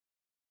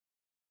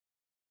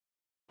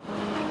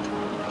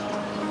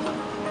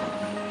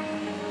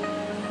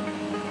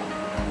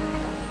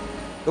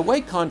The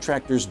way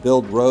contractors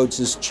build roads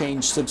has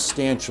changed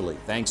substantially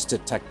thanks to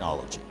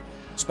technology.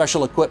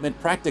 Special equipment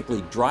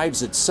practically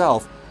drives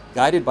itself,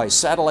 guided by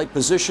satellite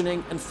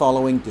positioning and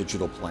following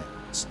digital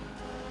plans.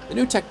 The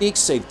new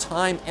techniques save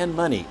time and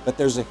money, but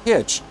there's a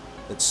hitch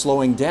that's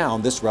slowing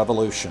down this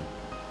revolution.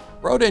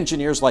 Road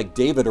engineers like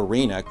David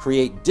Arena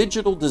create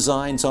digital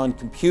designs on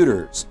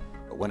computers,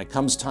 but when it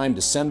comes time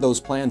to send those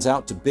plans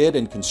out to bid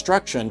and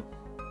construction,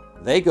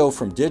 they go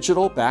from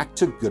digital back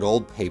to good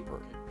old paper.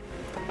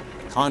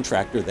 The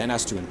contractor then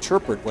has to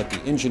interpret what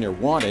the engineer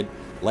wanted,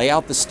 lay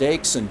out the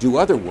stakes, and do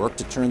other work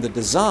to turn the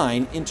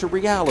design into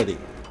reality,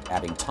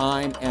 adding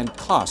time and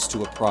cost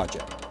to a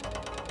project.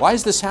 Why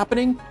is this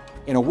happening?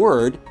 In a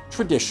word,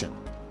 tradition.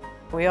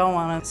 We all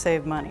want to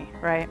save money,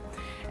 right?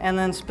 And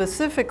then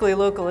specifically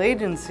local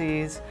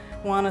agencies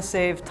want to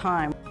save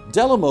time.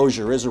 Della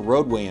Mosier is a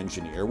roadway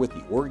engineer with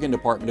the Oregon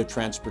Department of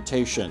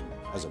Transportation.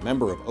 As a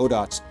member of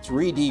ODOT's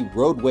 3D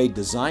Roadway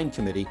Design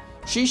Committee,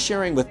 she's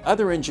sharing with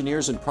other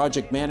engineers and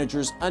project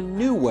managers a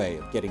new way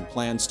of getting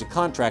plans to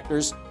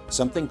contractors,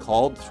 something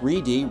called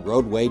 3D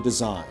roadway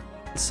design.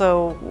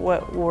 So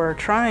what we're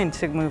trying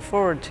to move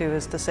forward to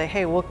is to say,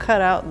 hey, we'll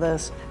cut out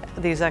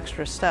these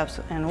extra steps,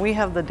 and we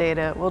have the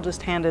data, we'll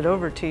just hand it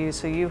over to you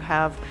so you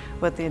have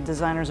what the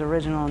designer's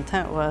original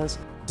intent was.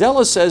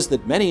 Della says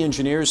that many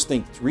engineers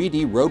think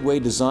 3D roadway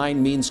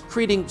design means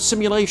creating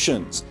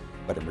simulations,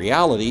 but in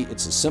reality,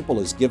 it's as simple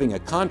as giving a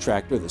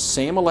contractor the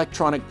same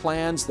electronic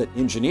plans that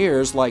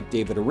engineers like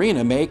David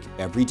Arena make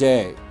every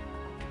day.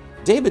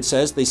 David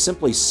says they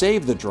simply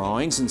save the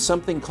drawings in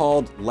something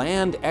called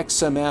Land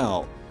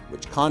XML,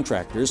 which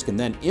contractors can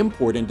then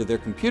import into their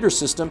computer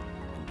system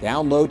and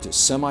download to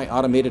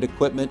semi-automated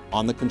equipment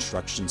on the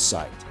construction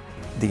site.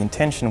 The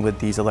intention with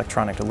these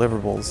electronic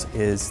deliverables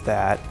is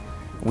that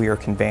we are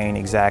conveying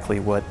exactly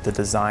what the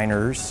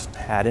designers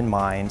had in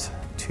mind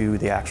to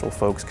the actual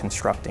folks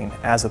constructing,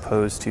 as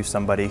opposed to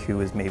somebody who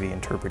is maybe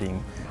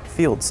interpreting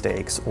field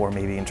stakes or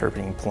maybe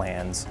interpreting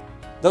plans.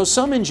 Though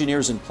some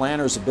engineers and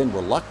planners have been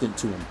reluctant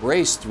to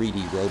embrace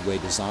 3D roadway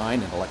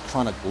design and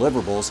electronic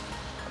deliverables,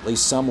 at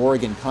least some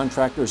Oregon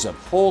contractors have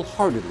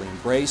wholeheartedly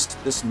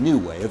embraced this new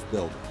way of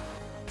building.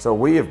 So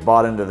we have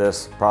bought into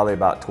this probably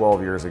about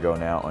 12 years ago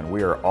now, and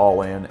we are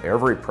all in.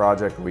 Every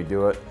project we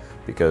do it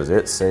because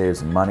it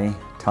saves money,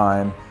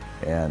 time,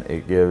 and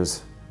it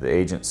gives the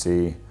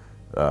agency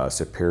a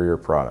superior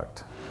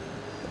product.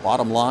 The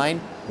bottom line,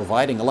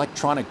 providing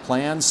electronic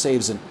plans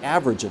saves an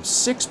average of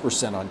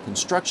 6% on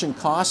construction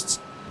costs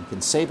and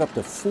can save up to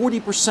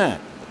 40%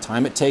 the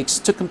time it takes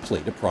to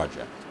complete a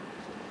project.